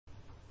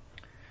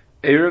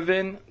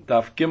Erevin,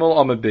 Daf Gimel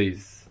Amud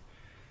Beis.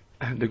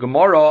 The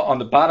Gemara on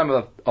the bottom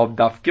of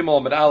Daf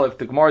Gimel Amud Aleph,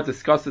 the Gemara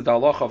discusses the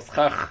halacha of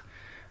schach,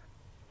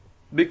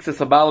 mixes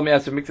habal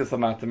me'asrim, mixes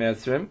hamata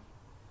me'asrim.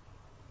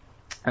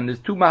 And there's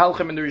two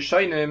mahalchim in the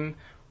Rishonim.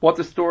 What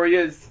the story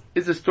is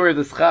the story of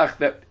the schach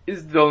that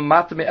is the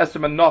mata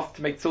me'asrim enough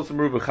to make tzilsa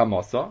meruba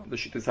chamasa. The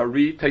Shittas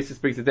Hari,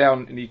 Taisus brings it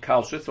down in the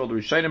Kalshus, or the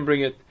Rishonim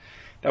bring it.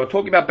 Now we're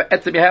talking about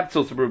be'etzem you have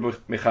tzilsa meruba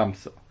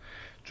mechamsa.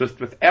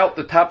 Just without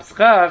the top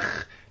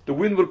schach, the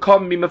wind would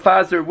come, be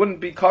mefazer, it wouldn't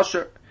be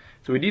kosher.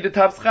 So we need a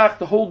top schach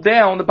to hold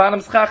down the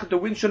bottom schach, the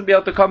wind shouldn't be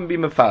able to come and be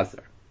mefazer.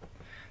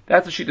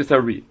 That's the Shittas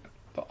Hari.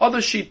 The other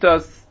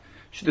Shittas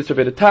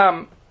Rabbeinu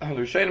Tam, the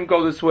Rishonim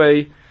go this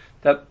way,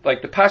 that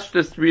like the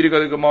Pashtus read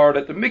the Gemara,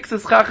 that the mix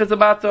of schach is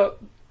about to,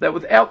 that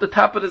without the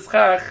top of the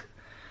schach,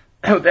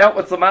 without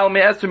what's lamal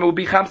me'esrim, it will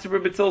be chamsi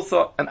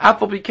b'tzilsa, and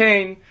afal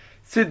b'kain,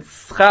 sid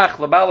schach,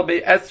 lamal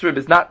me'esrim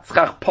is not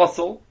schach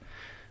posel,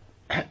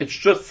 it's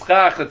just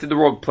schach that's in the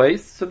wrong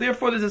place. So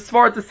therefore there's a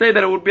svara to say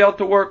that it would be able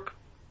to work.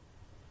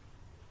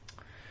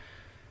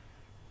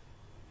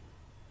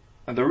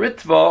 And the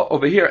Ritva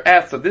over here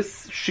asks that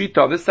this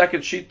shita, this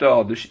second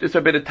shita, the Shittas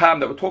Rabbeinu Tam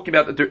that we're talking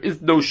about, that there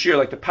is no shear,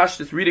 like the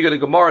Pashtus reading of the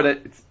Gemara,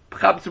 that it's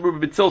chab sebur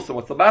b'tzilsa.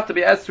 What's about to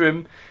be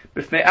esrim,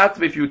 b'fnei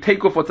atzma, if you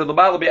take off what's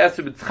about to be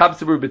esrim, it's chab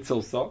sebur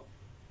b'tzilsa.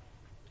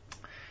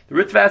 The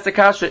Ritva asks the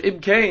kasha, Ibn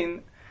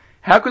Kain,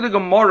 how could the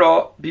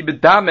Gemara be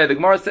bedameh? The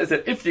Gemara says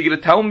that if you're going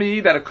to tell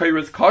me that a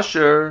koyra is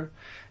kosher,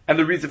 and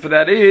the reason for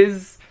that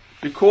is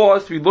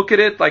because we look at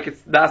it like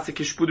it's nasik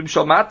ishpudim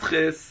shal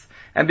matchis,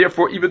 and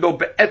therefore even though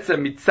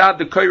be'etzem mitzad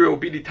the koyra will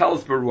be the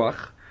talis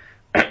beruach,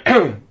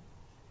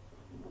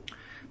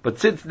 but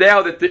since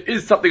now that there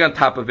is something on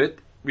top of it,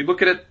 we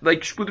look at it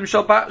like shpudim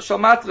shal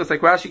matchis,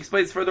 like Rashi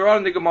explains further on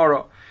in the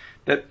Gemara,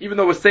 that even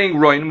though we're saying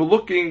roin, we're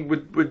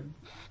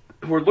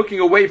looking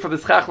away from the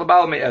schach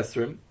l'bal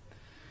me'esrim.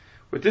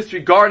 We're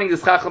disregarding the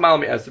schach l'mal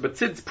me'esrim, but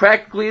since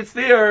practically it's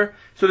there,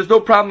 so there's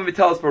no problem if it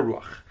tells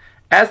baruch.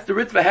 Ask the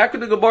Ritva, how could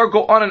the Gemara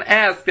go on and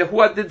ask that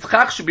who did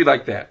schach should be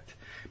like that?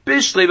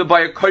 Bishleva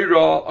by a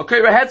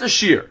koira has a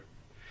shear.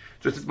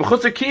 Just as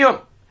b'chutzer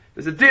kiyum,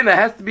 there's a din that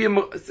has to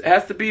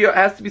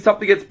be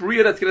something that's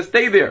bria that's going to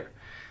stay there.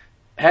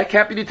 How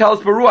can't be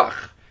tells baruch?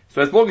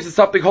 So as long as there's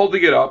something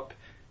holding it up,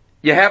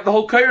 you have the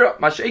whole koira.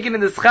 Masha'egin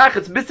in the schach,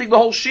 it's missing the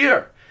whole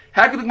shear.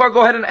 How could the Gemara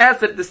go ahead and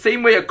ask that the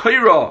same way a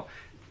koira,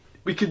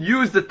 we could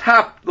use the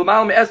top,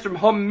 l'mal me'esrim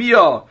hum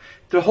miyah,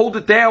 to hold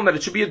it down, that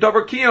it should be a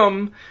davar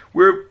kiyum,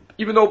 where,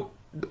 even though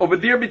over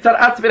there, mitzad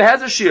atzv, it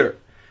has a shear.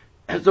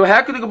 So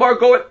how could the Gemara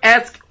go and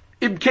ask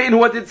Ibn Kain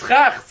who did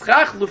schach?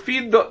 Schach,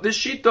 lefid, the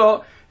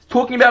shita, is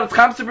talking about its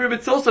chamsa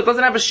b'rivitzilsa, it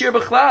doesn't have a shear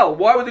b'chlal.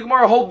 Why would the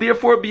Gemara hold,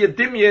 therefore, be a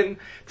dimyan,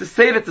 to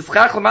say that the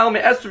schach l'mal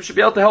me'esrim should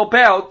be able to help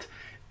out,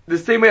 the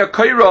same way a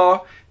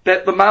koira,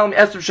 that l'mal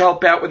me'esrim should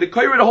help out. With the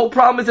koira, the whole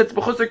problem is it's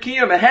b'chusar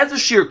kiyum, it has a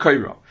shear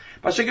koira.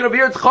 Mashiach over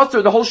here, it's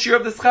chaser, the whole shear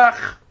of the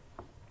schach.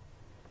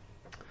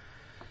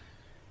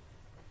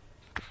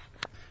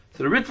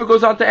 So the Ritva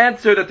goes on to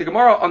answer that the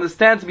Gemara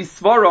understands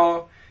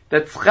misvara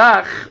that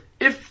schach,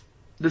 if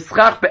the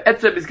schach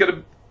be'etzem is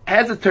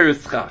has a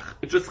teres schach,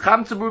 it's just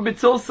cham tzibur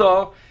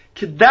b'tzilsa,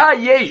 keda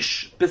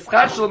yesh,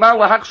 b'schach sh'lemar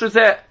l'hach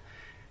shazeh,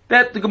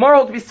 that the Gemara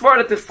holds misvara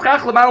that the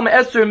schach l'mal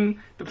me'esrim,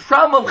 the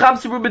problem of cham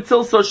tzibur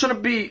b'tzilsa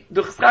shouldn't be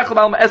the schach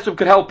l'mal me'esrim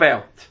could help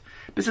out.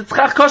 Because it's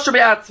schach kosher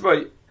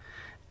be'atzvay.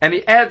 And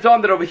he adds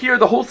on that over here,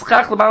 the whole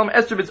schach l'malam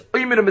esrim is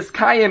oimer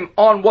miskayim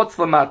on what's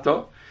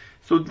lamata.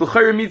 So the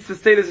Chayr means to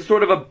say there's a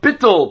sort of a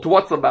bittul to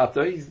what's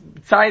lamata. He's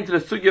signed to the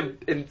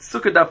sugya in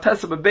Sukkah Daf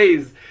Tesam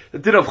Beis, the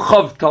din of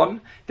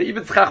chavton, that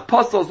even schach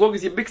pasal, as long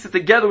as you mix it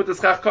together with the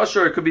schach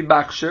kosher, it could be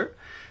machsher.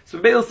 So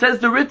Beil says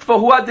the Ritva,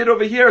 who I did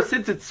over here,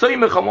 since it's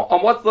soymech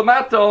on what's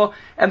lamata,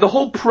 and the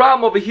whole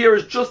problem over here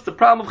is just the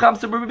problem of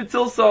chamsa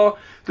b'rivitzilsa,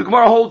 the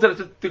Gemara holds that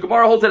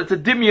it's a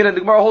dimyan, and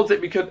the Gemara holds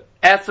that we could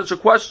ask such a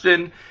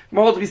question. The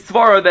Gemara holds to be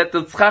svara that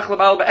the tzchach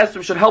l'mal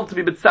b'esrim should help to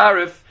be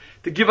b'tzarif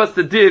to give us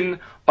the din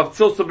of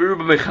tzilsa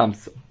b'ruba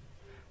mechamsa.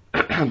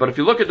 But if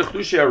you look at the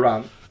Chdushei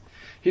Aran,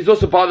 he's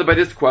also bothered by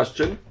this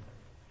question,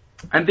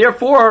 and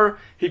therefore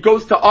he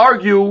goes to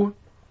argue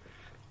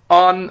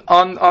on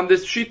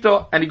this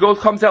shita, and he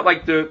comes out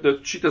like the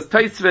shita's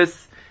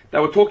Taisvis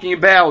that we're talking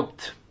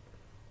about.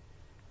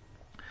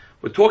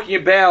 We're talking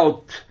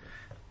about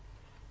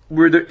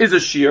where there is a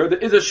shear of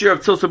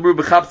tzilsa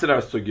b'ruba mechamsa in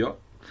our sugya.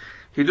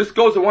 He just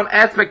goes in one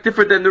aspect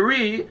different than the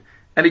Ri,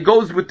 and he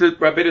goes with the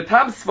Rabbeinu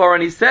Tam Svar,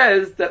 and he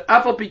says that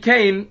afal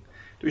pikein,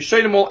 the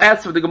Rishonim all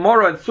ask for the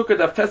Gemara and Sukkah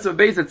Daf Tesam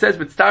Beis, it says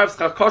with starv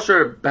schach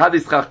kosher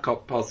b'hadis schach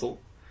pasel.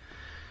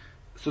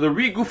 So the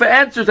Ri Gufa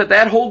answers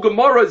that whole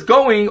Gemara is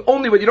going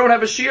only when you don't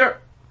have a shear.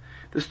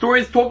 The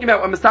story is talking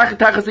about when Mesachet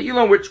Tachas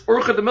Elon, which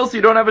Urcha the Milsa,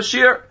 you don't have a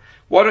shear.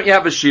 Why don't you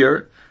have a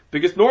shear?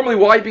 Because normally,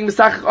 why are you being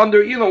Mesachet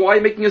under Elon? Why are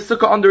you making a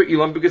Sukkah under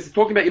Elon? Because it's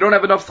talking about you don't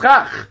have enough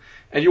schach,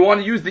 and you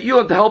want to use the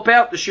Elon to help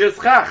out the shear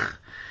schach.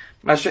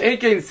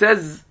 Masha'enkein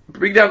says,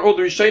 bring down all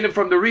the Rishonim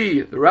from the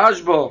Ri, the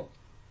Rashba,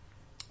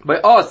 by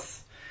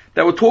us,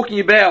 that we're talking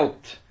about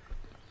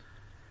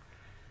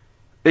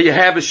that you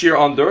have a shear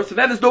under, so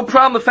then there's no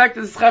problem the fact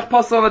that it's schach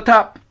pasal on the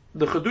top.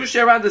 The Chedush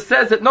around it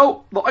says that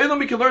no, the Olam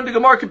we can learn the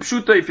Gemara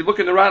Kipshuta. If you look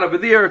in the Ran over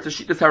there, it's a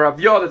sheet that's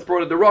Haraviyah that's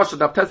brought in the Rosh,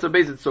 and Avtesa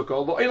Beis in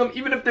Sukkah. The Olam,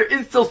 even if there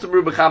is still some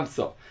Ruba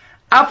Chamsa,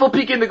 Afal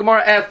Pika in the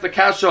Gemara asks the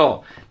Kasha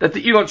that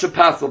the Elon should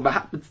pass.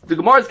 The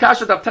Gemara's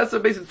Kasha that Avtesa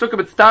Beis in Sukkah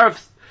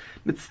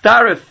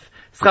mitztarif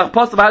schach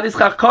pasal v'hadis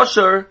schach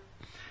kosher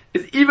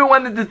is even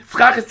when the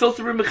schach is still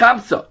some Ruba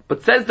Chamsa.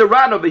 But says the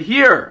Ran over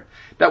here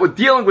that we're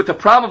dealing with the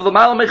problem of the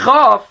Mal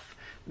Mechaf.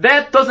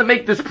 That doesn't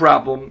make this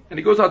problem, and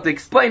he goes on to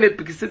explain it,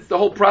 because since the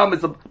whole problem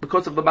is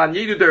because of the man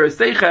yedu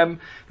dereseichem,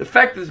 the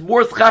fact that it's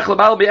more schach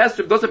l'mal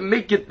be'esrim doesn't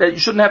make it that you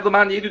shouldn't have the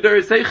man yedu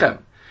dereseichem.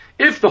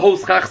 If the whole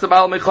schach is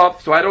l'mal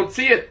mechaf, so I don't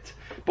see it.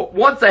 But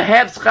once I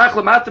have schach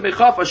l'mat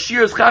mechaf, a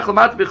sheer schach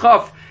l'mat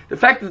mechaf, the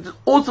fact that it's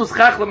also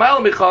schach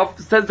l'mal mechaf,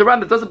 says the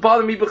Ran, that doesn't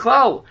bother me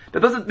b'chlal. That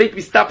doesn't make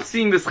me stop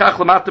seeing the schach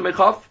l'mat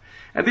mechaf,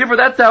 and therefore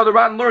that's how the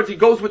Ran learns. He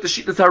goes with the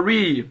Shittas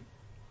Hari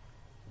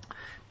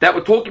that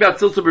we're talking about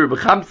Silsabir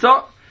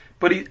b'chamsa.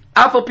 But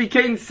Afal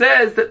Pikain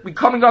says that we're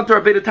coming on to our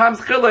Beit Tam's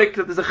chilik,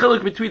 that there's a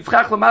chilik between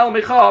Tzchach L'mal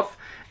Mechaf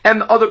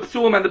and the other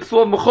Psulim, and the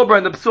Psul of Mechubar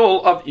and the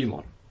Psul of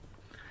Elon.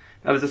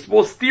 Now there's a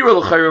small stira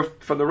l'chayr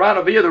from the Ran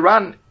over here, the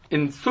Ran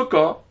in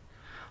Sukkah,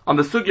 on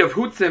the Sugya of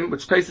Hutzim,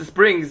 which Taisus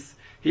brings.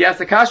 He asks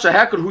Akasha,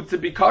 how could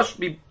Hutzim be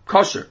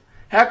kosher?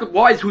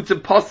 Why is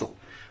Hutzim puzzle?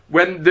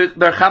 When they're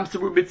Chamsa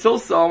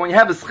B'Tzilsa, when you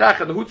have a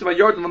Schach and the Hutzim are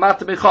Yord and L'mat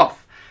Mechaf.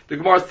 The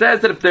Gemara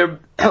says that if they're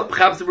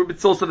Chamsa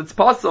B'Tzilsa that's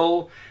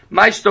puzzle,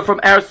 Maishta from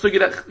our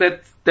sugya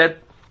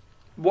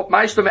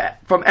Maishta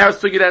from our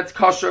sugya that's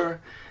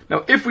kosher.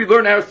 Now, if we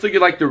learn our sugya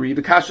like the Ri,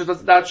 the kasha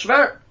is not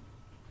shver,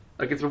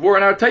 like it's before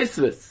in our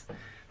Taisvis.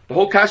 The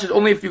whole kasha is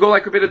only if you go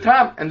like Rabbi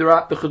Tam, and the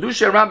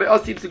Chedush and Ran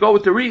Be'as seems to go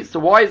with the Ri.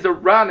 So why is the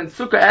Ran and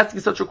Sukkah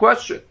asking such a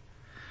question?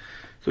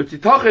 So it's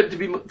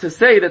to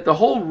say that the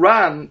whole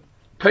Ran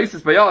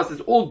Taisvis Be'as is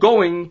all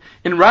going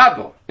in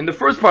Rabbah in the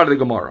first part of the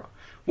Gemara.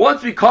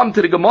 Once we come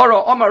to the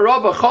Gemara, Omar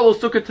Rava Chalo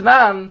Sukkah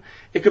Tanan,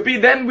 it could be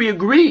then we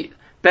agree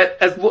that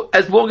as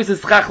long as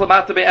it's Schach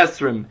Lamata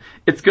Be'esrim,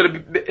 it's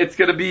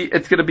gonna be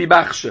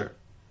Machsher.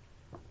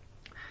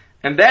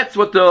 And that's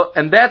what the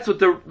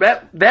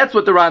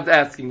Ran's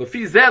asking.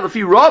 Lefi Zeh,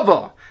 Lefi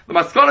Rava, the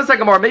Maskana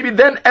Gemara, maybe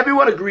then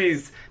everyone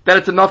agrees that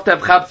it's enough to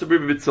have Chabsa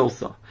B'Riv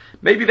B'Tzilsa.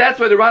 Maybe that's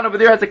why the Ran over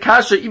there has a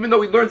kasha, even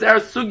though he learns our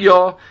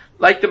Sugya,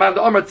 like the man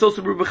the Amar Tzilsa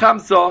B'Riv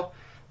B'Chamsa,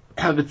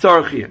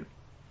 V'Tzarachim.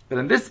 But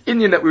in this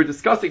Indian that we were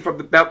discussing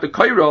about the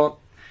Kaira,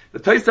 the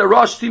Taisa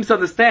Rosh seems to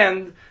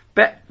understand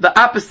the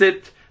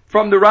opposite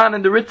from the Ran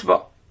and the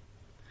Ritva.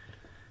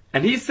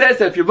 And he says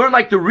that if you learn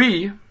like the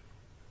Ri,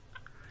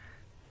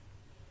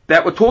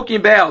 that we're talking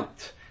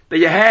about, that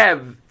you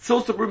have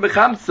Tzilsa B'Riv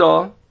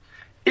B'Chamsa,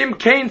 Im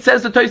Kain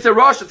says the Taisa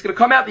Rosh, it's going to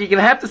come out that you're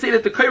going to have to say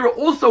that the Kaira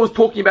also is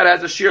talking about it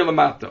as a Shir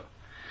Lamata.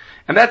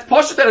 And that's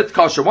Pasha that it's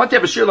kosher. Once you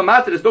have a Shir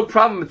Lamata, there's no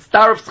problem with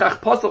Starov Schach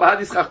Pasal,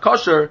 Hadis Schach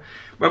Kosher,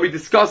 when we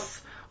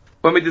discuss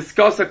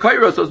a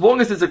kaira. So as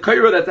long as it's a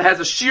kaira that has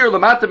a sheer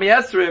lamata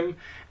mi'esrim,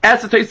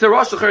 as the Taisa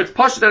Rosh, it's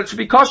pasha that it should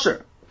be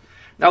kosher.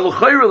 Now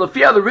l'chayra,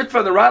 l'fiyah, the Ritva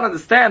and the Ran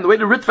understand, the way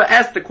the Ritva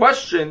asked the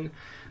question,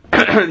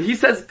 he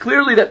says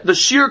clearly that the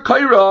sheer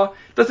kaira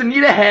doesn't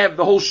need to have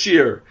the whole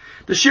sheer.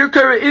 The sheer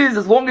kaira is,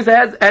 as long as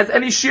it has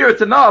any sheer,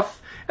 it's enough,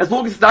 as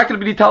long as it's not going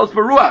to be nitalos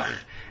baruach.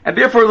 And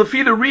therefore,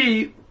 l'fi the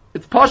Ri,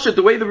 it's pasha,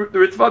 the way the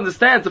Ritva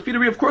understands. The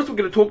Ri, of course, we're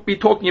going to be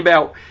talking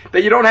about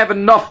that you don't have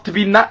enough to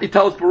be not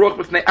nitalos baruch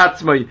b'fnei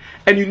atzmai,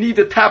 and you need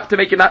the tap to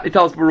make it not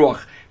nitalos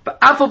baruch.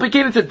 But afal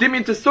became it's a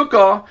dimyan to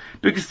sukkah,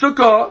 because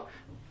sukkah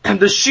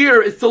and the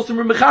shear is still some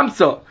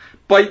mechamsa.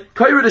 By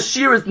kaira, the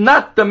shear is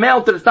not the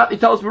amount that it's not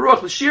nitalos baruch.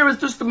 The shear is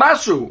just the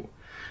mashu.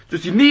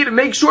 Just you need to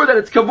make sure that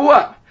it's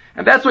kavua,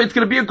 and that's why it's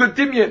going to be a good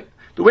dimyan.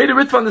 The way the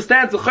Ritva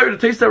understands the chayr,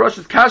 the Taisa Rosh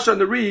is kasha and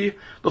the Ri,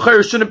 the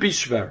chayr shouldn't be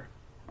shver.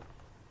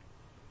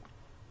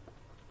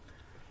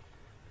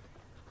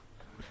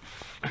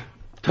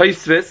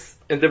 Taisvis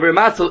in the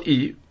Vermatzal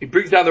he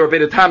brings down the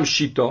Rabbeinu Tam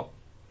Shita,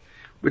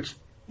 which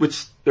the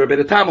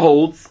Rabbeinu Tam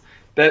holds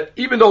that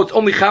even though it's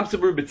only Chamsa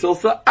B'Riv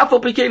B'Tzilsa,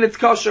 Afal Pikein it's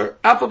kosher.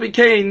 Afal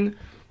Pikein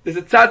there's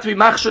a tzad to be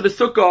machshir the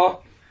sukkah,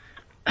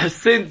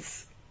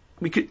 since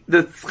the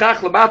tzchach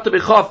lamata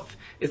b'chaf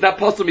is not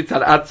possible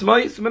mitzad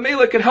atzmai, so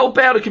Mamela can help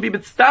out. It can be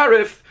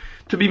mitzdarif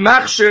to be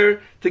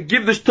machshir to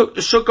give the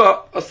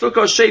sukkah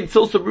a shade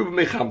tzilsa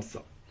B'Riv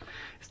B'Chamsa.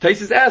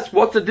 Taisus asks,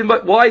 what's the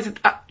dimba? Why is it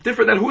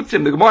different than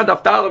hutzim? The Gemara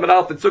Daf Dalam and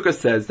Alf and Sukkah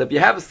says that if you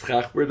have a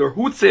schach where the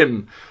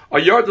hutzim are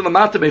yard and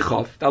lamata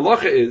mechaf, the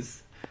halacha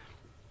is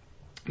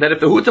that if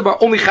the hutzim are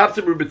only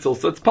chavtzim rubitzil,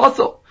 so it's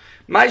possible.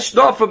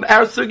 Ma'ishna from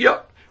our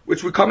sugya,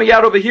 which we're coming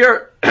out over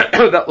here,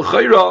 that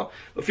l'chayra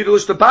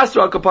l'fidelish the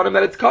pasra kapanim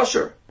that it's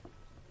kosher.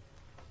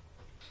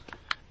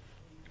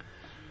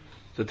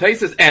 So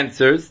Taisus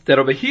answers that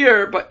over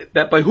here,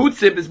 that by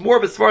hutzim is more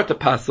of a svarta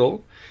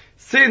pasel,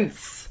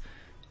 since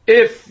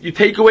if you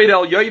take away the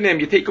al yoinim,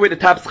 you take away the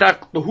tap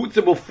schach, the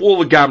hutzim will fall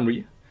the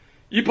gamri.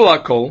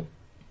 Yipol hakol.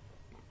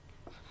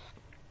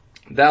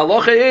 The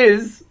halacha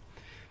is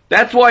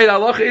That's why the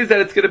halacha is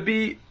that it's going to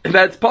be,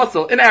 that it's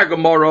possible. In our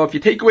Gemara, if you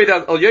take away the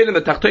Elyonim,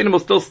 the Tachtonim will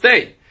still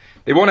stay.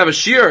 They won't have a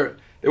shear.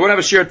 They won't have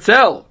a shear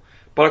tzel.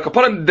 But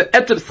Akapanim, the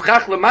Etzeb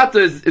Schach Lamata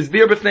is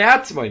there b'fnei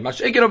atzmai.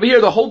 Masha'ekin over here,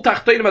 the whole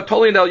Tachtonim are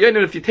totally in the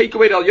Elyonim. If you take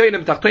away the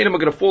Elyonim, Tachtonim are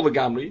going to fall the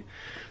Gamri.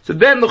 So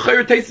then the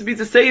Chayr Teisus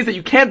to say is that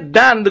you can't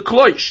dan the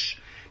Kloish.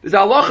 There's a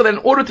halacha that in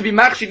order to be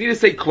machshir, you need to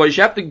say Kloish.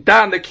 You have to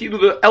dan the Kilu,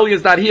 the Elyon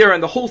is not here,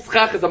 and the whole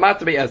Schach is a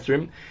Matamei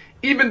Esrim.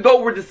 Even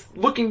though we're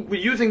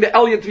using the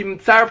Elyon to be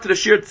mitzaref to the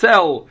sheer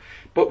tzel,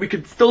 but we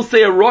could still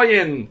say a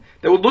royan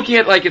that we're looking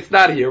at like it's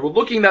not here. We're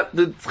looking at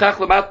the Schach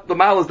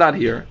Lamal is not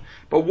here.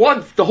 But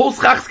once the whole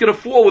Schach is going to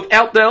fall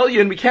without the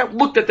Elyon, we can't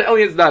look that the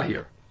Elyon is not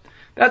here.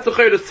 That's the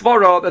Chayr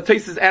Svara that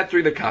Tais is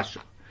answering the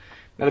Kasha.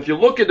 Now if you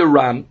look at the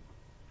Ran,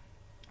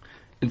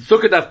 in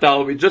Sukkot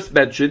Aftal, we just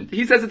mentioned,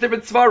 he says a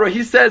different Svara.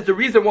 He says the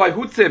reason why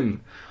Hutzim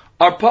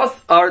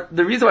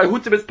the reason why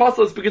Hutzim is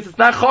possible is because it's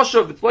not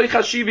Choshev, it's Loi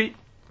Chashivi.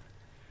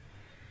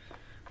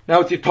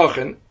 Now it's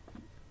Yitochen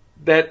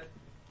that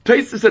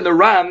Taisus and the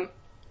Ran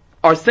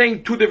are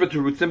saying two different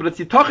Terutzim, but it's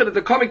Yitochen that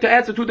they're coming to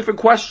answer two different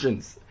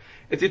questions.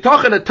 It's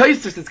Yitochen that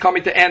Taisus is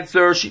coming to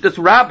answer Shitas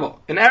Rabbah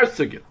in our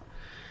Sugya.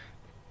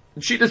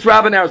 Shitas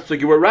Rabbah in our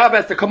Sugya, where Rabbah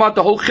has to come out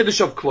the whole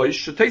Chiddush of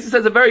Kloish. So Taisus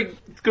has a very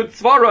good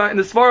Svara in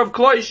the Svara of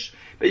Kloish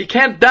that you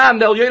can't dan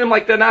the Elyonim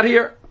like they're not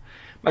here.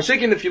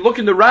 Mashikin, if you look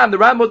in the Ran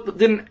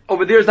didn't,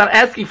 over there is not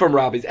asking from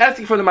Rabbah. He's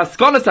asking from the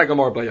Maskonas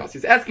HaGemara Bayos.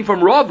 He's asking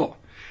from Rava.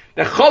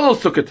 The Cholol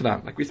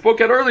Sukkotnan, like we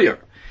spoke at earlier.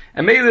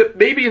 And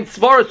maybe in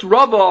Svaras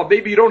Rava,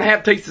 maybe you don't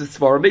have Taisus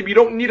Svara, maybe you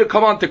don't need to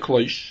come on to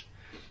Kloish.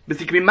 But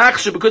you can be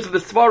machshir because of the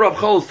Svara of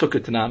Cholol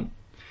Sukkotnan.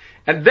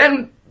 And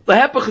then the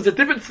Hepech is a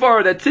different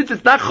Svara that since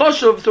it's not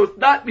Choshev, so it's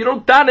not, you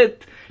don't dan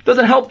it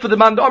doesn't help for the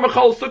man, the Amar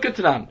Cholol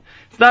Sukkotnan.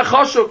 It's not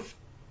Choshev.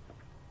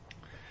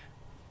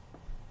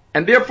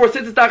 And therefore,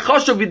 since it's not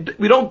Choshev,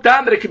 we don't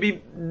dan that it could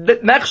be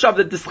Nechshav,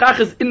 that the Schach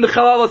is in the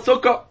Chalal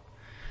HaSukkah.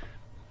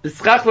 The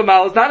Schach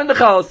Lamal is not in the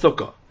Chalal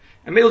HaSukkah.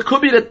 And it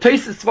could be that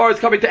Taisus Svar is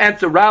coming to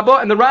answer Rabbah,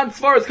 and the Ran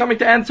Svar is coming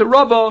to answer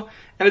Rava,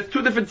 and it's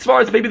two different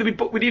Svars, maybe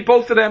we need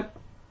both of them.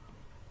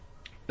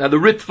 Now the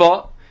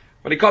Ritva,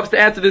 when he comes to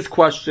answer this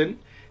question,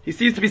 he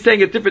seems to be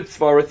saying a different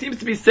Svar. It seems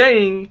to be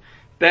saying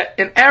that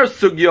in our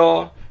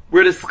Sugya,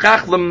 where the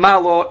Schach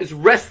Lamala is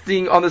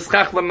resting on the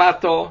Schach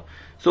Lamata,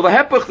 so the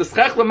Hepech, the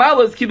Schach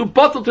Lamala is Kilu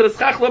Batal to the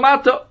Schach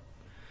Lamata.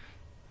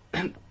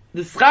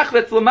 The Schach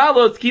that's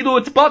Lamala is Kilu,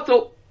 it's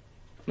Batal.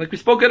 Like we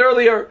spoke at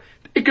earlier,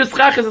 Iker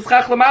Schach is a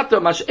Schach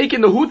Lamata. Mash'ek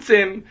in the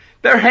Hutzim,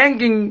 they're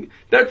hanging,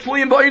 they're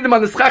tluyim ba'odim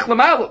on the Schach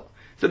Lamala.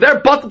 So they're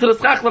bottled to the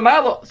Schach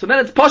Lamala. So then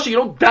it's Pasha, you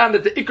don't dan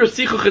that the Iker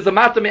Sichuch is a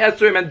Mata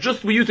Me'esrim and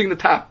just we're using the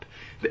top.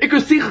 The Iker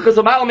Sichuch is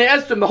a Mata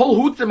Me'esrim, the whole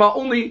Hutzim are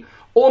only,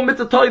 all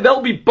mitzvah,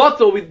 they'll be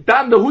bottled, we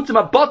dan the Hutzim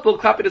are bottled,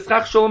 klapi the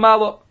Schach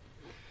Shalamala.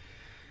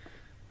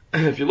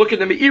 If you look at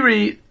the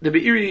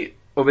Meiri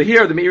over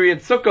here, the Meiri in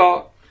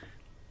Sukkah,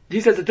 he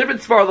says a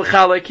different Svar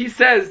L'chalek. He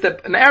says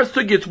that in our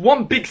Sukkah it's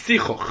one big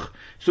Sichuch.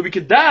 So we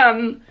could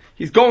dan,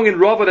 he's going in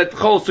Rava that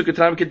Chol Sukkah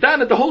time, we could dan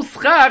that the whole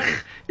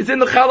Schach is in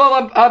the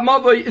Chalal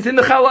HaMavoi, is in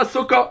the Chalal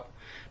HaSukkah.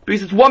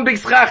 Because it's one big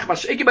Schach.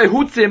 Mash'eki by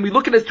Hutzim, we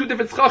look at it as two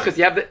different Schachas.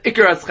 You have the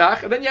Iker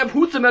Schach, and then you have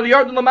Hutzim and the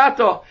Yard and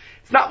Lamata.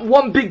 It's not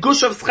one big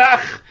gush of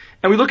Schach.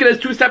 And we look at it as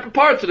two separate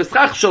parts. So the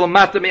Schach Shalom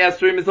Mata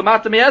Me'esrim is the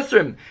Mata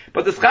Me'esrim.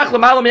 But the Schach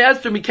Lamala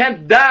Me'esrim, we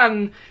can't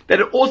dan that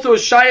it also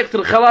is Shaykh to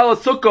the Chalal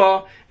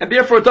HaSukkah, and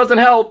therefore it doesn't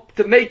help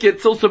to make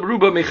it Silsum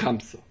Ruba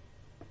Mechamsa.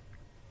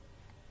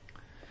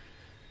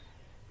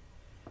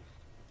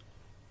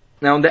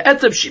 Now in the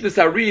Etzeb Shitas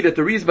Ari, that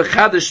the Riz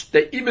Bechadish,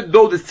 that even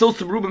though the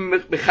Silsum Ruba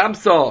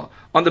Mechamsa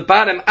on the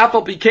bottom,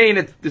 Apal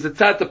Pikain, there's a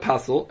tzad to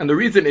passel, and the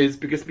reason is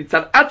because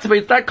Mitzad Atzvah,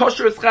 it's not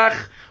kosher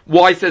Schach.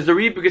 Why, says the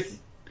Riz? Because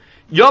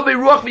Yavi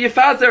Ruach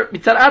v'Yefazer,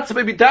 Mitzad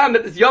Atzvah be done,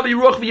 that is Yavi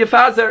Ruach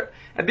v'Yefazer,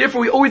 and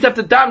therefore we always have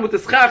to dan with the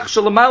Schach,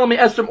 Shalamal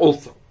Me'esrim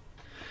also.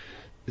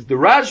 The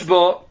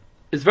Rashba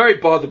is very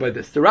bothered by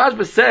this. The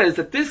Rashba says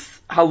that this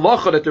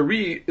halacha that the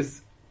Ri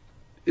is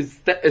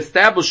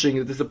establishing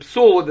that there's a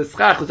psul in the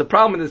Schach, there's a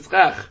problem in the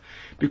Schach,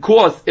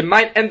 because it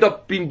might end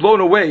up being blown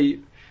away.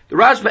 The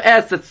Rashba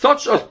asks that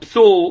such a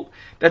psul,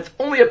 that's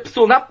only a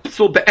psul, not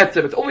psul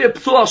be'etzem, it's only a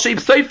psul al sheib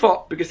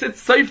seifa, because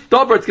since seif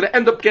davar, it's going to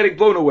end up getting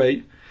blown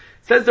away.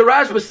 Says the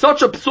Rashba,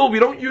 such a psul, we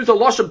don't use a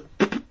lashon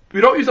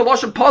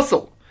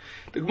puzzle.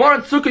 The Gemara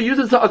in Sukkah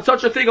uses on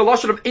such a thing a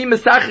lashon of ein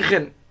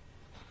mesachichin.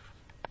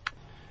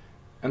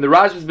 And the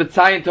Rashba is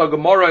betzayin to a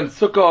Gemara in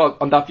Sukkah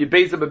on Daf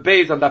Yebez and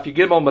Bebez, on Daf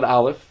Yigimel and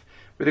Aleph.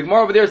 Where the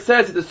Gemara over there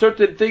says that there's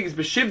certain things,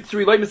 b'shiv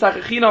tzri loy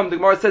mesachichinam, the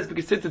Gemara says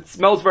because since it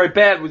smells very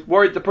bad, we're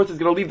worried the person's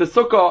going to leave the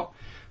Sukkah.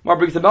 Gemara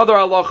brings another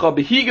halacha,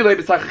 b'higi loy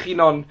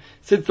mesachichinam,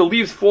 since the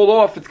leaves fall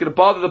off, it's going to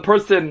bother the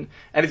person,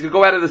 and he's going to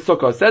go out of the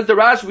Sukkah. Says the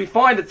Rash, we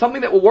find that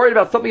something that we're worried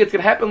about, something that's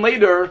going to happen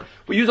later,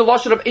 we use a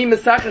lashon of ein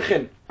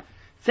mesachichin.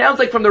 Sounds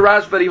like from the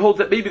Rash that he holds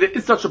that maybe there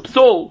is such a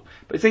psul,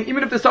 but he's saying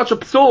even if there's such a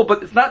psul,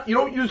 but it's not, you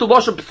don't use a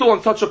lashon psul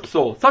on such a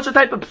psul. Such a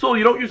type of psul,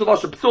 you don't use a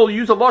lashon psul, you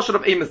use a lashon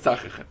of ein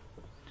mesachichin.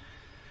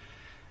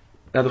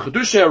 Now the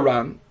Chedushei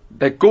Ran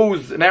that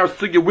goes in our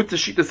sugya with the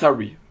Shitas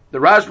Hari, the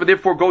Rashba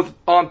therefore goes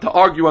on to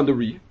argue on the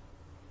Ri.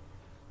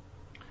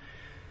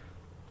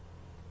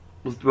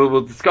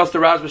 we'll discuss the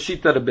Rashba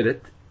Shita in a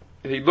bit.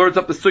 He learns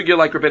up the sugya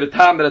like Rabbi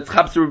Tam that it's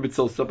Chabsuru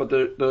B'tzilsa, but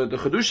the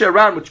Chedush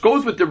Aran, which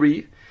goes with the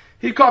Ri,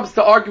 he comes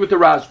to argue with the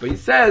Rashba. He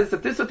says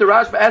that this is the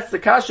Rashba asks the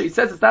Kasha, he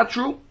says it's not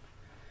true.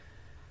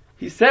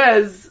 He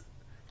says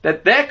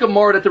that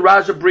Gemara that the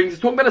Rashba brings is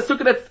talking about a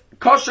sukkah that's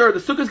kosher, the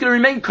sukkah is going to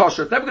remain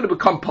kosher, it's never going to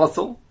become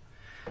puzzle.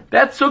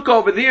 That sukkah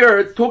over there,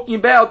 it's talking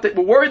about that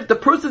we're worried that the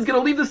person is going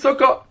to leave the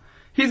sukkah.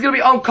 He's going to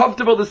be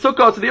uncomfortable in the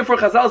sukkah, so therefore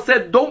Chazal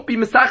said, don't be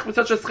misach with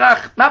such a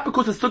schach, not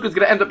because the sukkah is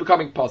going to end up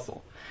becoming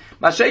puzzle.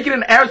 Mashakin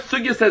in our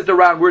sugya says the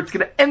Ran, where it's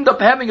going to end up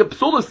having a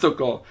psula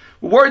sukkah.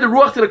 We're worried the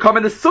ruach is going to come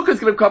and the sukkah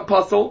is going to become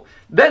puzzle.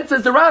 Then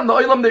says the Ran, the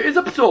oilam, there is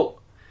a psul.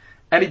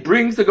 And he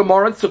brings the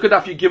Gemara and sukkah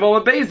daf Yigimel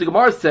and Beis. The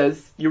Gemara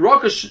says,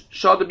 Yeraka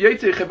shadab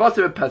yoytei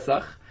chevasim in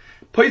Pesach,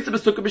 poisem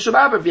sukkah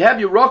b'shabab. If you have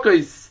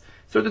Yerakas,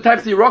 certain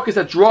types of Yerakas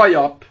that dry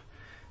up,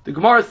 the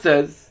Gemara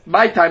says,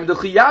 my time, the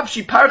chiyav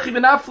shi parchi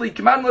v'nafli,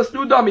 command less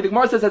nudami. The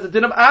Gemara says has a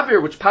din of avir,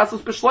 which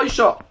passes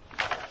b'shloisha.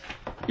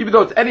 Even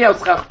though it's anyhow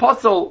schach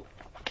puzzle,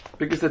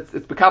 because it's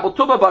Bekabel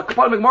Tuba, but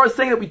Kapal Gemara is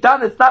saying that we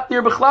done it's not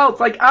there Bechlal,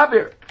 it's like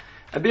Avir.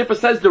 And therefore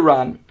says the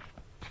Ran,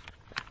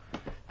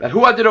 that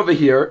who I did over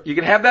here, you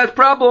can have that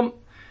problem.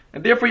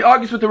 And therefore he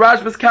argues with the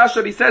Rashba's Kasha,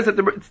 and he says that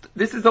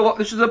this is a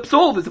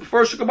psul, this is a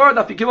first Gemara,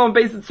 that if you give him a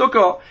base in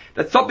Sukkah,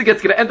 that something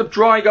that's going to end up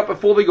drying up and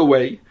falling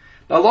away.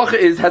 The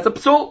halacha has a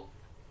psul.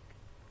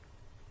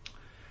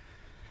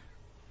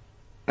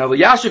 Now the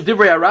Yashiv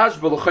Divrei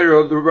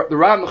HaRashba, the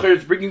Ram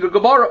is bringing a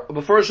Gemara,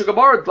 a first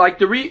Gemara, like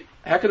the Ri.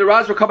 How can the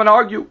Rashba come and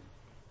argue?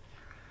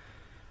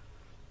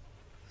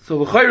 So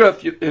l'chayra,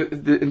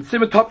 in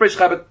Simon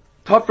Tafresh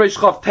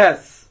Chav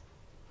Tes,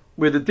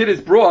 where the din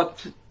is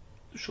brought,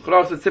 Shulchan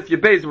Aruch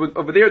Sifya Beis,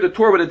 over there the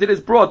Torah where the din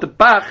is brought, the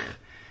Bach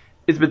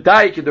is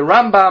B'daik in the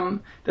Rambam,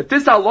 that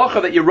this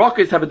halacha that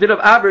Yerakas have a din of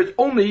aver is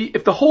only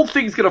if the whole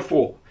thing is going to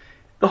fall.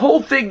 The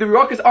whole thing, the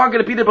Yerakas aren't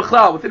going to be there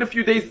b'chlal. Within a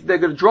few days they're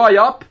going to dry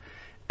up,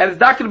 and there's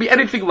not going to be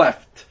anything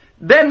left.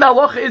 Then the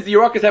halacha is the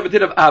Yerakas have a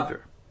din of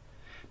aver.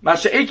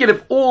 Masha'ekin,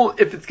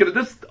 if it's going to,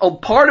 just a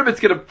part of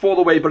it's going to fall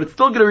away, but it's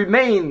still going to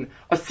remain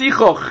a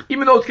sichoch,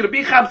 even though it's going to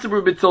be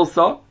chabsibur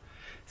b'tzilsa,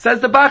 says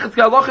the Bach, it's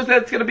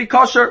going to be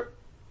kosher.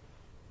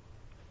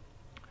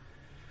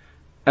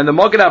 And the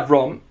Magen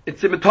Avram,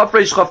 it's in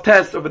Tafresh Chav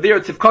Tes, over there,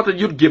 it's Tivkatan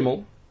Yud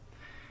Gimel,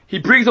 he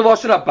brings the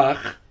Lashon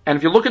HaBach, and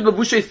if you look at the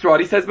Vushei Strad,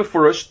 he says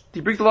beforish,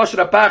 he brings the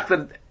Lashon HaBach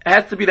that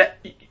has to be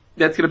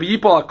that's going to be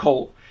Yipol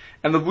HaKol,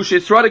 and the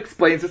Vushei Strad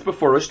explains this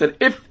beforish, that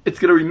if it's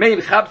going to remain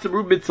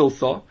chabsibur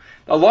b'tzilsa,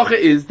 the halacha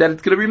is that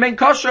it's going to remain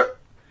kosher.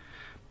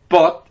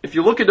 But if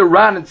you look at the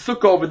Ran and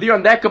Sukkah over there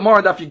on that Gemara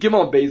and Daf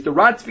Yigimel Beis, the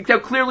Ran speaks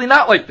out clearly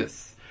not like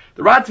this.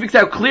 The Ran speaks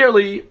out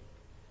clearly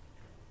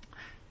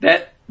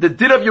that the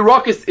din of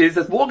Yerakas is,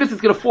 as long as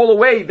it's going to fall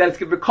away, that it's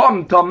going to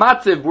become to a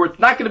matziv where it's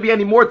not going to be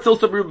any more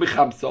tzilsa b'ru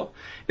b'chamsa.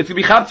 It's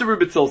going to be chamsa b'ru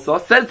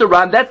b'tzilsa. Says the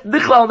Ran, that's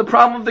nichlal on the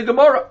problem of the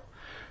Gemara.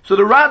 So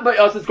the Ran by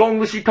us is going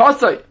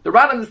l'shitasai. The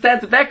Ran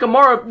understands that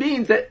Gemara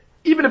means that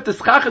even if the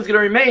schach is going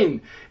to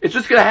remain, it's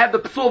just going to have the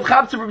psul of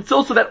chamsa b'ru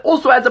b'tzilsa that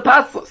also has a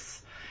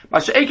paslas.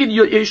 Masha'ekin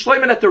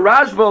Yishleiman at the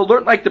Rashba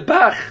learned like the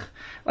Bach,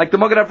 like the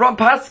Magen Avram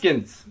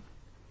Paskins.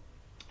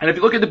 And if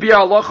you look at the Biur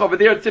Halacha over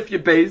there at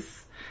Sifya Beis,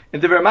 in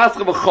the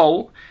Vermaschel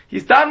V'chol,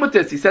 he's done with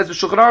this. He says the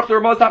Shulchan Aruch the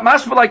Ramah is not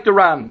mashma like the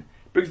Ran.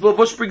 Brings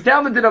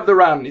down the din of the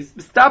Ran. He's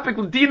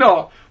stopping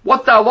Dina.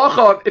 What's the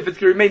halacha if it's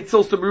going to remain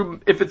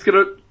tzilsa, if it's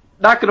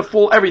not going to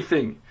fall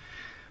everything?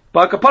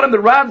 But Kapanim, the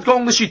Ran's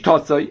going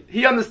l'shitatzai.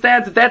 He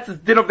understands that that's the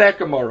din of that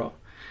Gemara.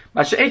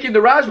 Masha'ekin, the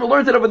Rashba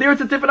learns that over there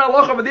it's a different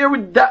halacha. Over there,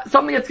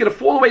 something that's going to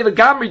fall away, the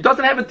Gamri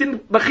doesn't have a din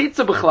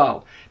b'chitza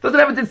b'chlal. Doesn't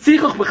have a din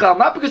tzichuch b'chlal.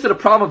 Not because of the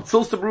problem of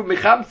tzilsa b'ru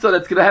b'chamsa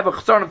that's going to have a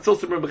chesron of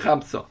tzilsa b'ru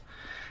b'chamsa.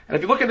 And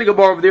if you look at the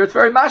Gemara over there, it's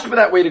very mashma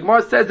that way. The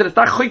Gemara says that it's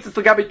not chaytzis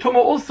l'gabi tumah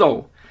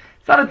also.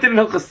 It's not a din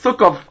hilchas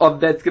sukkah of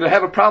that's going to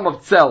have a problem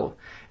of tzel.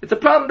 It's a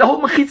problem. The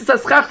whole mechitzas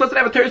haschach doesn't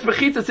have a teres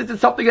mechitzas. Since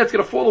it's something that's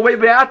going to fall away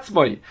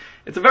be'atzmai.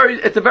 It's a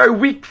very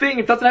weak thing.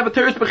 It doesn't have a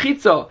teres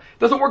mechitza. It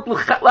doesn't work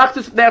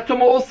l'chachtis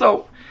tumah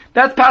also.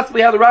 That's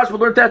possibly how the Rashba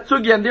learned that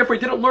sugya, and therefore he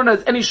didn't learn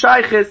as any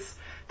shaykhis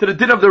to the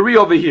din of the Ri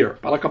over here.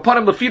 But like upon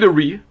him the feed of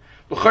Ri,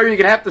 you're going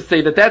to have to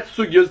say that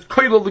sugya is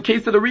koil the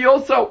case of the Ri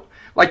also,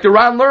 like the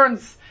Ran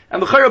learns.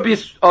 And the Chayr will be a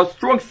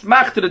strong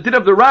smach to the din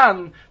of the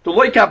Ran, the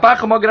Loika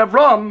Bacha Magen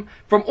Avram,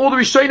 from all the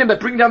Rishonim that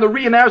bring down the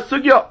Ri in our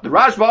sugya. The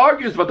Rashba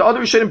argues, but the other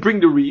Rishonim bring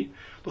the Ri.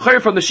 The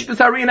Chayr from the Shittas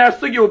HaRi in our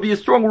sugya will be a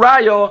strong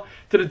raya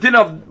to the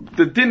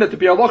din that the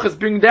Biur Halacha is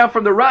bringing down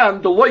from the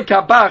Ran, the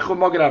Loika Bacha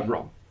Magen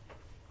Avram.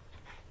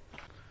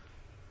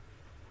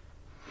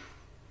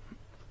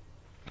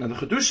 Now the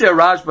Chedush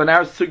Rashba in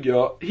our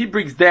sugya, he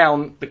brings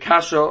down the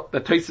kasha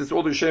that Taisus,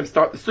 all the Rishonim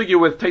start the sugya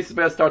with,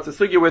 Taisus starts the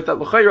sugya with, that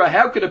l'chayra,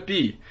 how could it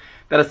be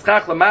that a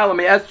schach l'mala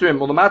me'esrim,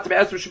 or l'mata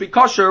me'esrim should be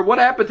kosher? What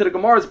happened to the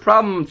Gemara's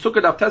problem in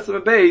Sukkah Daf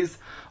Tesam Beis,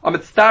 on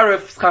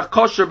mitzaref schach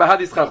kosher,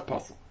 b'hadi schach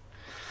pasel?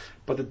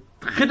 But the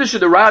Chiddush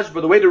of the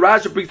Rashba, the way the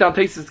Rashba brings down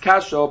Taisus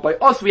kasha, by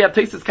us we have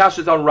Taisus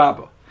kashas on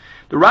Rabbah.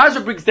 The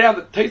Rashba brings down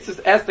that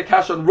Taisus asked the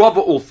kasha on Rabbah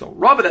also.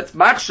 Rabbah that's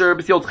machsher,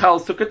 b'siyot chal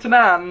Sukkah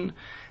Tanan,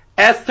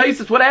 Ask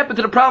Taisus what happened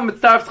to the problem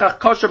with Starv Schach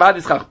Kosher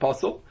V'Hadis Schach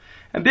Pasul.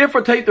 And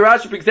therefore, the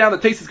Rashi brings down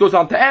that Taisus goes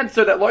on to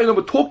answer that Lo'ilam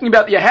we're talking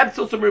about the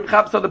Yahabsul Sumrim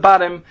Chabs on the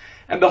bottom,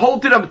 and the whole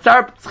din of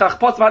Starv Schach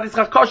Pasul V'Hadis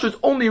Schach Kosher is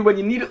only when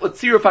you need it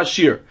L'tzir of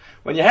Hashir.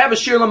 When you have a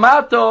Shir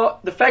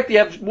Lamata, the fact that you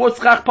have more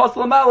Schach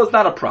Pasul Lamal is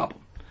not a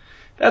problem.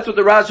 That's what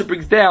the Rashi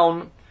brings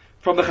down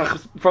from the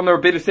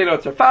Rabbeinu Seder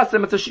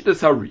Tzarfasim. It's a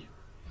Shittas Hari.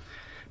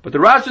 But the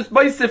Rashi's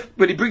Meisif,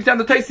 when he brings down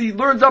the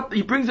Taisus,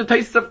 he brings the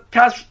Taisus of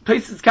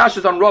Taisus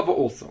Kashas on Rava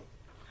also.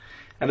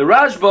 And the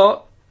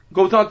Rashba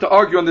goes on to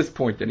argue on this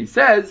point, and he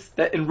says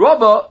that in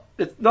Rava,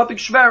 it's nothing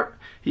shver.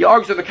 He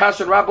argues on the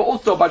Kasha and Rava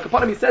also. By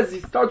Kapanim, he says,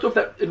 he starts off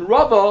that in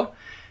Rava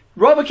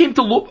came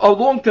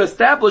along to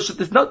establish that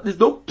there's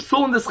no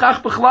psul in the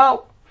Schach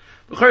B'chlal.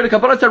 The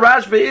Kabbalah to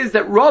Rashba is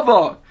that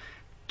Rava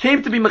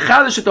came to be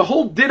mechadish at the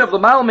whole din of the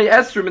Malmei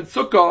Esrim and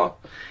Sukkah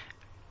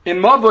in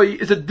Mavoi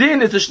is a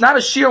din, it's not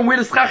a shear on where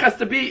the Schach has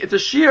to be, it's a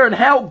shear on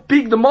how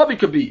big the Mavi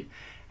could be.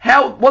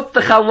 What's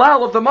the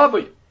Chalal of the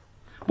Mavi?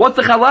 What's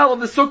the Chalal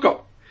of the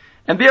Sukkah?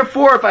 And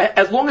therefore,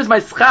 as long as my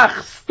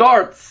Schach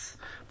starts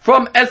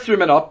from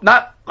Esrim and up,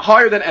 not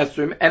higher than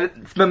Esrim, and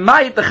it's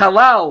Memayit the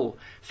Chalal,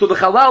 so the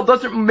Chalal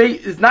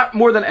is not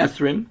more than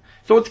Esrim,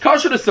 so it's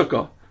Kosher to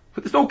Sukkah.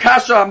 But there's no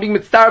Kasha, I'm being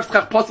Mitzvah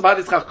Schach Posav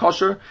Hadis Schach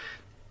Kosher.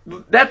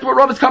 That's what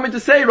Rav is coming to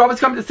say. Rav is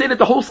coming to say that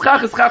the whole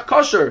Schach is Schach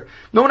Kosher.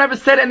 No one ever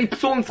said any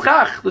Psul in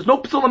Schach. There's no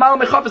Psul in Mal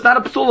Mechaf, it's not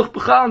a Psul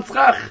B'chal in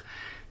Schach.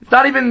 It's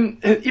not even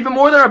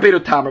more than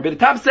Rabbeinu Tam. Rabbeinu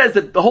Tam says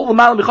that the whole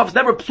Mal Mechaf is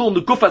never a Psul in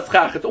the Gufa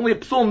Schach. It's only a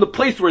Psul in the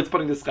place where it's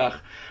putting the Schach.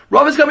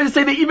 Rav is coming to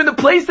say that even the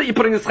place that you're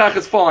putting the Schach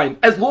is fine,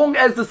 as long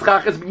as the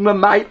Schach is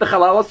Mamait the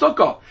Chalal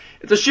HaSukkah.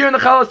 It's a shear in the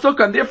Chalal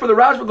HaSukkah, and therefore the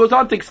Rashba goes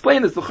on to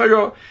explain this.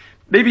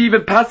 Maybe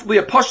even possibly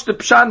a Pashta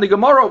Pshan the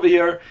Gemara over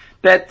here,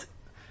 that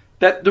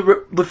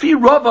the Fi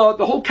Rava,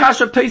 the whole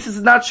Kasha of Taisus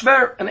is not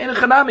shver. And in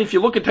Chanami, if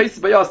you look at Taisus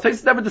Bayas,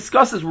 Taisus never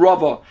discusses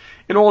Rava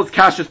in all his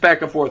Kashas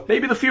back and forth.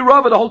 Maybe the Fi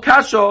Rava, the whole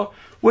Kasha,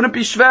 wouldn't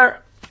be shver.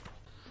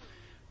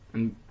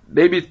 And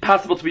maybe it's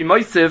possible to be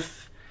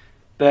Moisif,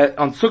 that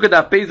on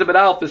Sugadat Beis Abed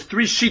Alf, there's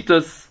three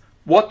Shitas,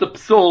 what the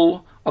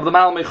Psul of the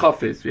Mal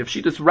Mechaf is. We have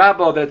Shitas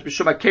Rabbah, that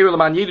B'Shum HaKeru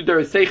L'man Yidu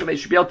Der Eseichem, they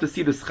should be able to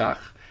see the Schach.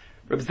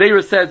 Rav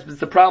Zera says,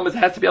 the problem is it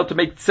has to be able to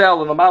make Tzel,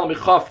 and the Mal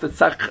Mechaf, the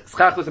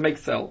Schach doesn't make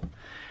Tzel.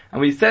 And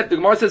we said, the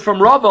Gemara says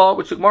from Rava,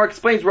 which the Gemara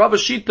explains, Rava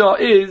Shita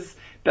is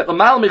that the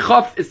Mal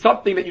Mechaf is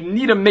something that you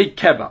need to make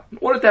Keva. In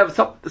order to have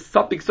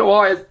something so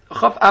high as a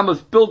Chaf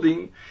Amos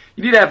building,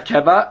 you need to have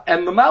Keva,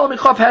 and the Mal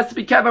Mechaf has to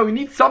be Keva. We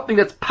need something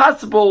that's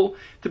possible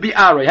to be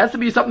Arai. It has to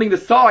be something the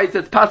size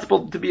that's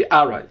possible to be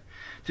Arai.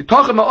 So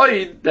Tachem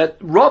Ha'oid, that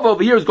Rava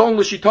over here is going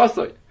to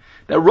Shitasai.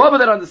 That Rava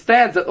that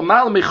understands that the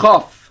Mal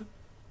Mechaf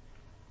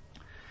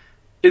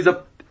is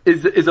a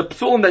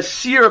psul in the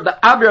shear of the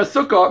Avir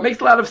Sukkah, it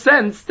makes a lot of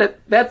sense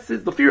that's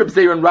the fear of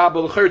Zeir and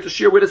Rabbah, the Chayr to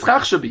shear where the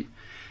Schach should be.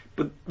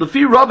 But the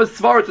fear of Rabbah's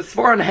Svar, it's a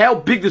Svar on how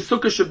big the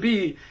Sukkah should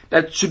be,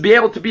 that should be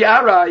able to be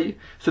Arai.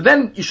 So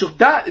then you should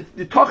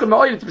you're talking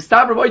about it's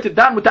Mistaber to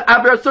Dan with the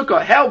Avir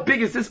Sukkah. How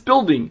big is this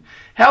building?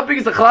 How big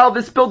is the Chalal of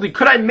this building?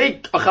 Could I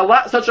make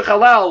such a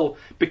Chalal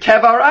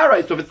B'Keva or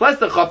Arai? So if it's less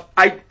than Chaf,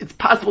 it's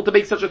possible to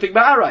make such a thing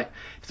B'Arai.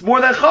 If it's more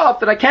than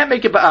Chaf, then I can't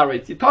make it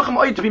B'Arai. So you're talking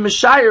about to be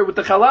Meshayir with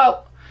the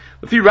Chalal.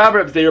 If you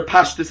Rabbi Zeir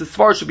Pash, this is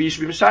Svar should be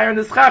Meshayir in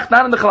the Schach,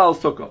 not in the Chalal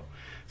Sukkah.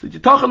 So you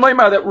talk on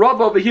Leimar that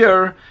Rav over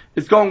here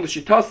is going to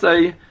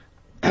Shitasei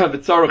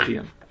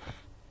V'Tzarachiyim.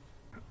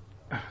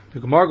 The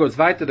Gemara goes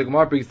weiter. The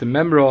Gemara brings the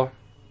Memra.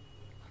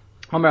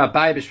 Homer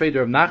Abai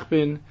B'Shveder of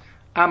Nachbin,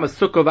 Amas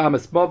Sukkah,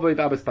 Amas Bavoi,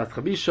 Amas Pas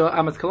Chavisha,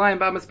 Amas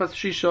Kalayim, Amas Pas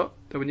Shisha.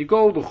 That when you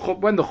go,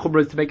 when the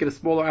Chumrah is to make it a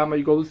smaller Amma,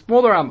 you go to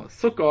smaller Amma.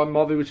 Sukkah and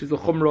Mavi, which is the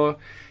Chumrah,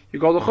 you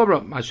go to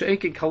Chumrah.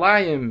 Masha'enkin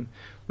Kalayim,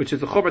 which is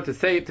the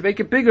Chumrah to make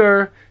it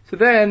bigger. So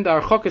then the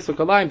Archokis of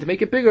Kalayim to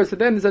make it bigger. So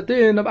then there's a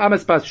din of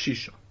Amas Pas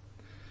Shisha.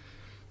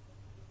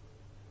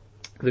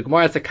 The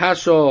Gemara has a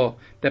kasha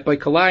that by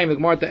Kalayim, the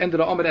Gemara at the end of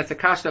the Omer has a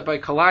kasha that by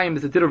Kalayim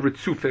is a din of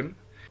Ritzufim.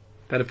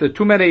 That if there are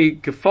too many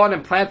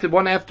Gefanim planted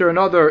one after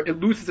another, it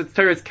loses its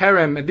teres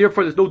kerem, and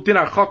therefore there's no din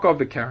archaka of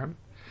the kerem.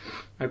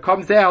 And it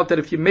comes out that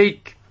if you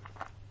make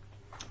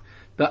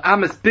the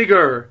amas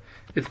bigger,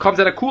 it comes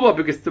out of kula,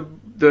 because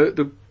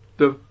the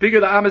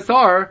bigger the amas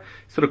are,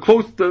 so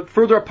the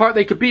further apart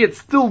they could be, it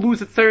still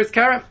loses its teres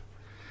kerem.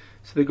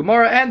 So the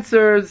Gemara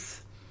answers.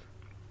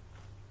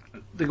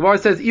 The Gemara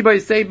says, Iba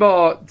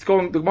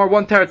Yiseba, the Gemara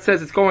one teretz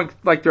says it's going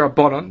like there are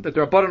button, that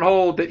there are button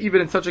hold, that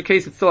even in such a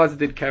case it still has a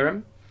did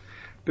kerem.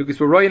 Because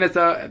we're writing as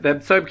that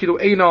Tzaib Kilu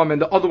Einam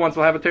and the other ones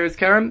will have a teretz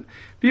kerem.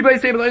 Iba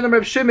Yiseba, the Einam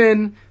Reb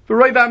Shimon, the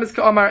Roy Bamis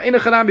Ka'amar, Ina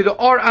Chanami, the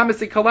Ar Amis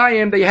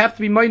Kalayim, they have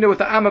to be minor with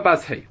the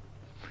Amabas Hey.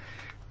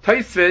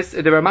 Taisvis,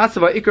 the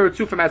Ramasava Ikar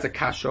Tzufim has a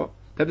kasha.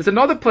 That there's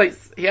another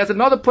place, he has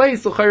another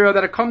place,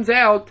 that it comes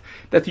out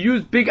that to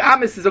use big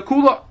Amis is a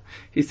kula.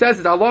 He says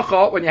that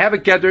halacha, when you have a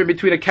gather in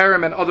between a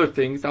kerem and other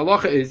things, the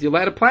halacha is you'll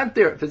add a plant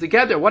there. If there's a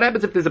gather, what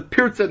happens if there's a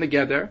pirza in the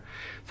gather?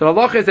 So the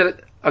halacha is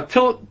that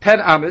until 10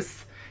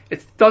 amis,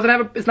 it's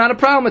not a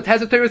problem. It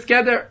has a teres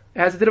gather, it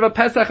has a din of a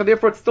pesach, and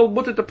therefore it's still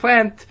mutter to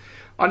plant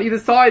on either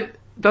side. It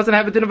doesn't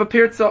have a din of a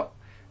pirza.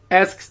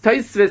 asks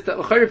Taisvis that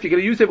if you're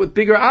going to use it with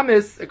bigger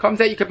amis, it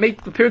comes out you can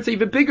make the pirza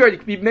even bigger. You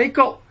can be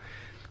mekel.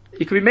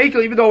 You can be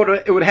mekel even though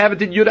it would have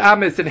it in yud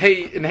amis and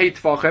hey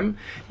tvachim.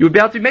 You would be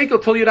able to be mekel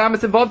till yud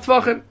amis and vav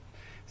tvachim.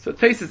 So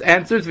Taisvis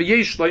answers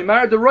v'yesh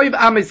loymar the roiv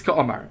amis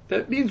ka'omar.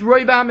 That means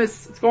roiv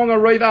amis. It's going on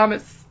roiv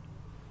amis.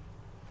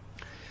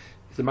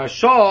 So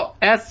Marsha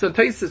asks on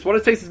Taisvis, what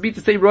does Taisvis mean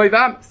to say roiv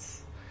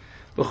amis?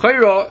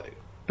 L'chayra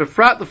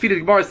befrat l'fida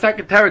Gemara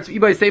second teretz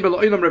v'ibay seiber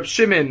lo'olam Reb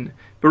Shimon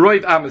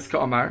b'roiv amis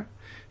ka'omar.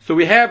 So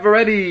we have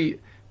already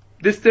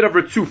this din of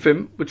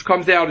Ritzufim, which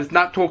comes out is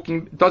not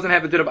talking, doesn't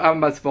have the din of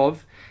Amas Vav,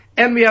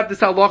 and we have this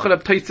halachah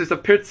of Taisis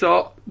of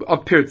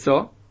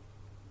Pirza.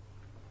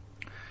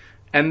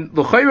 And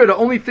l'chayra, the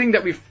only thing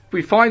that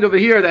we find over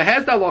here that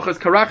has the halachah is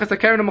Karachas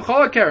HaKerem and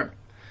Mechal HaKerem.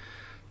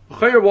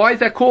 L'chayra, why is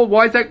that called?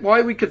 Why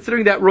are we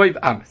considering that Roiv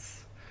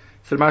Amas?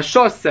 So the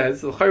Marsha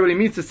says, l'chayra, what he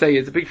means to say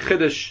is a big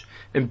chiddush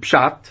in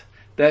Pshat,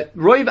 that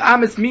Roiv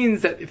Amis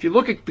means that if you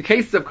look at the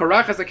cases of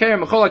Karachas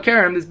HaKerem, Mechol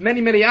HaKerem, there's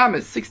many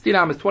Amis, 16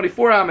 Amis,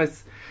 24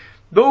 Amis.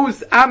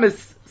 Those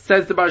Amis,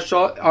 says the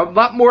Barsha, are a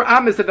lot more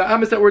Amis than the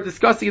Amis that we're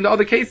discussing in the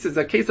other cases.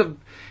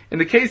 In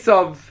the case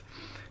of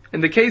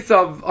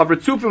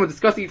Ritzufim, we're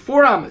discussing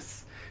 4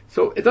 Amis.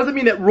 So it doesn't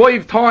mean that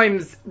Roiv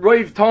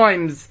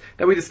times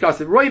that we discuss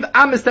it. Roiv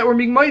Amis that were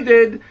being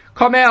made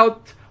come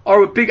out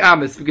are with big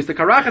Amis, because the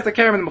Karachas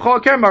HaKerem and the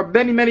Mechol HaKerem are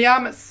many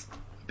Amis.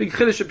 Big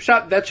Chiddush of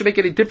Pshat, that should make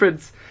any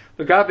difference.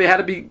 The Gabe had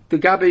to be the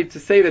Gabe to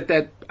say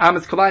that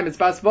Amis Kalayim is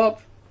Basvav.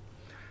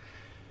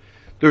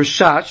 The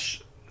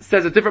Rishash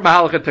says a different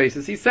Mahalach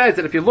Taisis. He says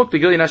that if you look, the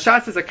Gilyon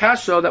Hashas is a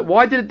kasha that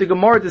why did the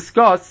Gemara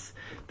discuss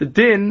the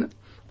din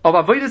of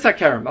Avodas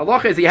HaKerem?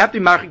 Allah is you have to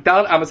be Machik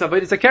Dal Amis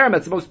Avodas HaKerem.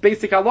 That's the most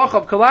basic halacha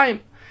of Kalayim.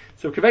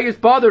 So if Kaveg is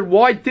bothered,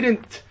 why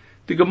didn't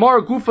the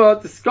Gemara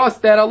Gufa discuss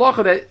that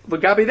halacha that the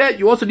Gabe that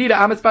you also need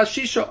an Amis Bas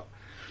Shisha?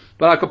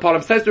 But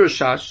Akaparam says the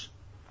Rishash.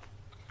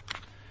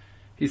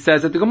 He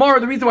says that the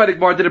reason why the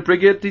Gemara didn't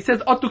bring it, he says,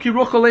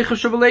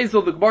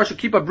 the Gemara should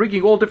keep on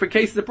bringing all different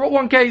cases. It brought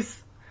one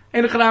case,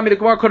 and the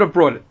Gemara could have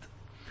brought it.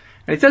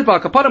 And he says,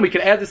 we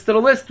can add this to the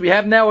list. We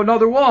have now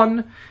another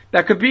one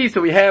that could be,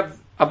 so we have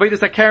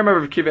Avodas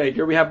HaKerem of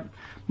Kiveger, we have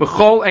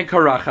Mechol and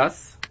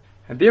Karachas,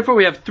 and therefore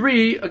we have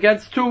 3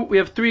 against 2,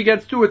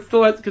 it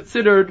still has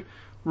considered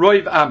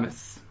Roiv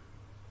Amis.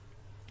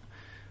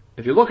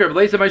 If you look at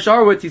Leisa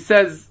Maisharowitz, he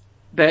says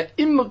that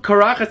in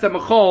Karachas and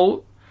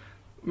Mechol,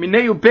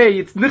 Mineu Bey,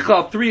 it's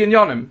Nichal, 3 in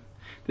Yonim.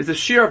 There's a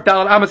shear of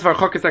Dalal Amas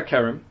Varchokas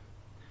HaKerem,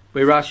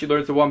 where Rashi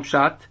learns the one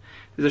shot.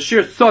 There's a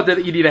shear Soda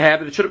that you need to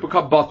have, that it shouldn't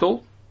become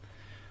bottle.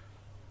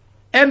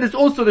 And there's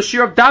also the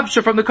shear of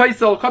Dabsha from the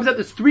Kaisel. It comes out,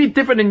 there's 3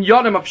 different in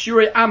Yonim of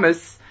Shirei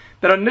Amas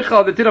that are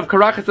Nichal, the din of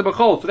Karachas and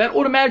Mechol. So that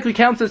automatically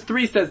counts as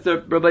 3, says the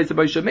Rabbi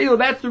Sabbaisha. Maybe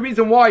that's the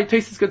reason why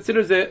Taisus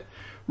considers it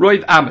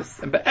Roiv Amas.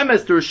 And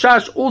Be'emes, the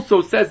Rishash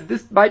also says that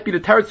this might be the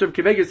territory of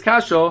Kiveger's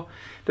Kasha,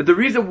 that the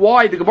reason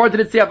why the Gemara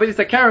didn't say Avodas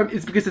HaKerem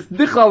is because it's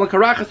Nichal and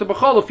Karachas and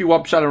Mechol if you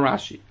want Pshat and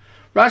Rashi.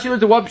 Rashi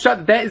learns the one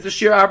Pshat, that is the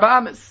Shir Arba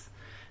Amis.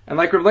 And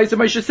like Rav Leisa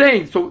Moshe is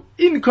saying, so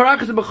in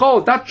Karachas and Mechol,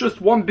 it's not just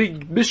one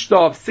big Mishnah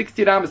of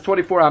 16 Amis,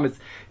 24 Amis.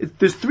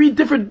 There's 3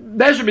 different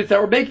measurements that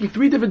we're making,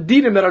 3 different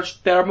dinim that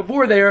are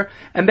mavur there,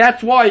 and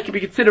that's why it can be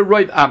considered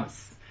Roiv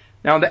Amis.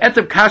 Now in the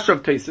Etzav Kasha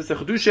of Taisus, the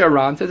Chedusha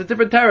Aran says a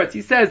different teretz.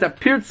 He says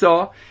that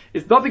Pirza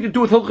is nothing to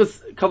do with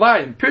Hilchas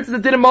Kalayim. Pirza is a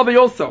din of Mavi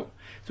also.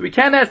 So we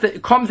can't ask that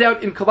it comes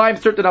out in Kalayim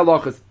certain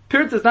halachas.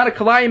 Pirza is not a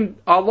Kalayim,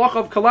 halacha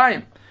of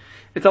Kalayim.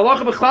 It's a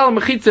halacha of Chlal and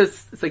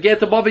Mechitzas. It's a get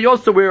to Mavi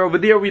also, where over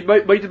there we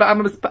might do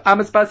Amas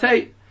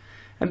Basei.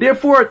 And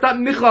therefore it's not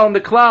Michal and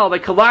the Klal,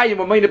 like Kalayim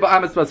or might do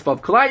Amas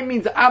Basvav. Kalayim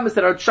means Amas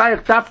that are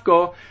Shayach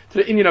Tafko to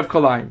the Indian of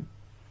Kalayim.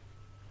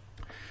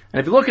 And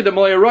if you look at the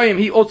Malay Royim,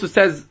 he also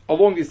says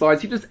along these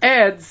lines, he just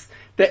adds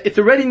that it's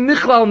already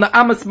Nichlal in the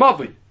Amas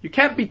Mavi. You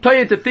can't be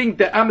tired to think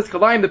that Amas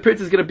Kalayim, the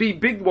Pirza, is going to be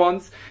big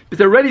ones, because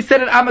they already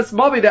said in Amas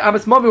Mavi that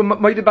Amas Mavi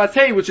might be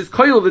Basei, which is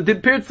Koyel, the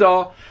Did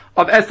Pirza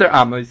of Esther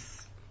Amos.